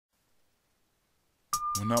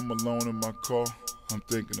When I'm alone in my car, I'm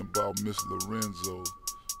thinking about Miss Lorenzo,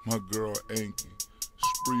 my girl Anki,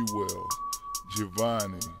 Spreewell,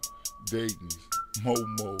 Giovanni, Dayton's,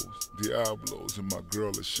 Momos, Diablos, and my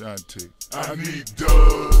girl Ashanti. I need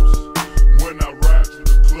dubs when I ride to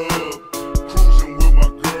the club, cruising with my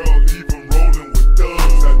girl, even rolling with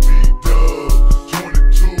dubs. I need dubs,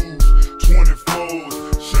 22s,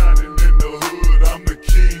 24s, shining in the hood. I'm the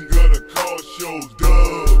king of the car shows.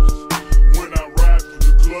 Dubs when I ride to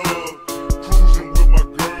the club, cruising with my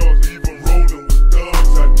girl, even rolling with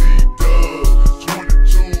dubs. I need dubs,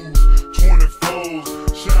 22s, 24s,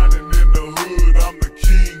 shining in the hood. I'm the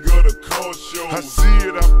king of the car shows. I see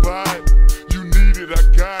it, I buy it. You need it, I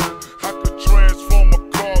got it. I could transform a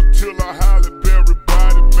car till I Halle Berry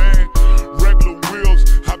body, man. Regular wheels,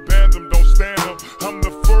 I band them, don't stand them. I'm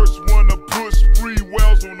the first one to put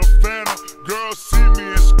Spreewells on the Phantom. Girls see me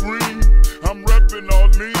and scream. I'm reppin'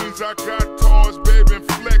 Orleans. I got cars, baby, and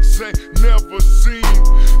flex ain't never seen.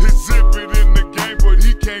 Exhibit in the game, but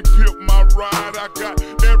he can't pimp my ride. I got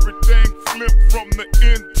everything flipped from the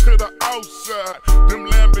in to the outside. Them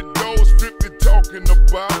Lamborghinis 50 talking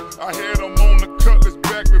about. I had them on the Cutlass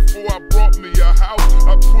back before I brought me a house.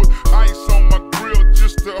 I put ice on my grill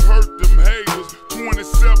just to hurt them haters.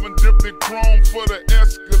 27 dipped in chrome for the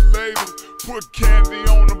escalators. Put candy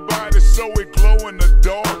on the body so it glow in the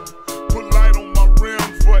dark. Put light on my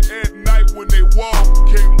rims for at night when they walk.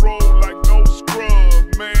 Can't roll like no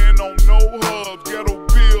scrub, man, on no hubs. Ghetto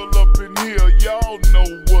Bill up in here, y'all know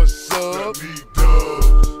what's up. I need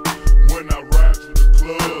dubs when I ride to the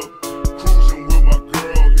club, cruising with my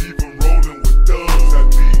girl, even rolling with dubs. I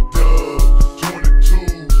need dubs,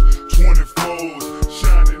 22s, 24s,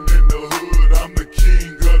 shining in the hood. I'm the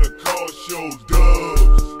king of the car shows.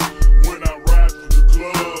 Dubs when I ride to the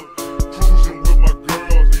club, cruising with my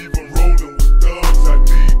girl, even rolling with dubs. I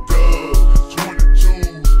need dubs,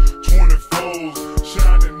 22s, 24s,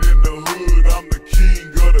 shining in the hood. I'm the king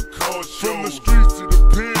of the car shows. From the streets to the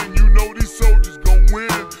pen, you know these soldiers gon'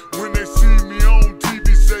 win. When they see me on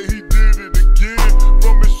TV, say he did it again.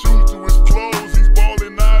 From his shoes to his clothes, he's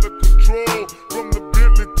ballin' out of control. From the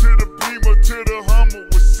Bentley to the Beamer to the Hummer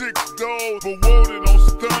with 6 doors. But Woden on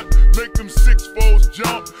stunt, make them 6-4s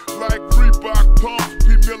jump like Reebok pumps.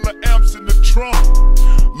 P. Miller amps in the trunk.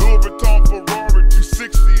 Louis Vuitton Ferrari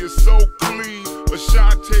 360 is so clean.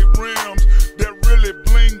 Ashanti rims that really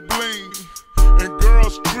bling bling. And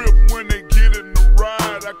girls trip when they get in the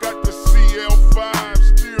ride. I got the CL5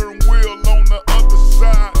 steering wheel on the other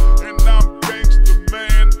side. And I'm gangster,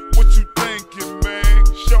 man. What you thinking, man?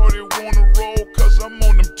 Shorty wanna roll cause I'm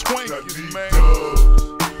on them Twinkies, man. Dubs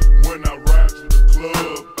when I ride to the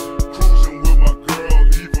club, cruising with my girl,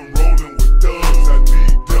 even rolling with dubs. I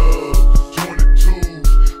need dubs, 22s,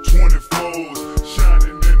 24s,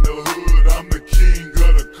 shining in the hood. I'm the king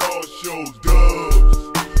of the car shows. Dubs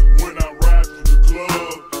when I ride to the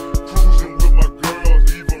club, cruising with my girl,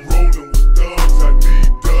 even rolling with dubs. I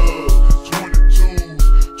need dubs, 22s,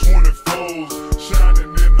 24s,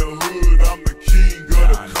 shining in the hood. I'm the king of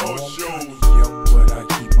the car shows. Young, but I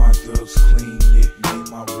keep my dubs clean. Yeah, name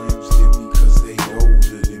my rims did me cause they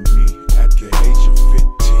older than me. At the age of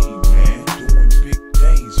 15, man, doing big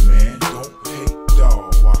things, man. Don't hate,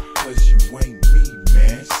 dawg, why? Cause you ain't me,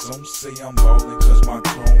 man. Some say I'm ballin' cause my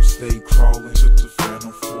chrome stay crawling. Took the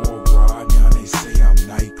Phantom for a ride, now they say I'm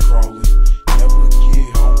night crawling. Never get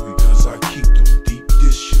hungry cause I keep them deep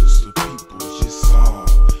dishes. The people just hard,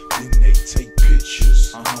 then they take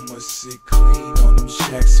pictures. I'ma sit clean on them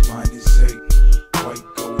shacks -8. White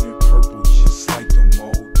gold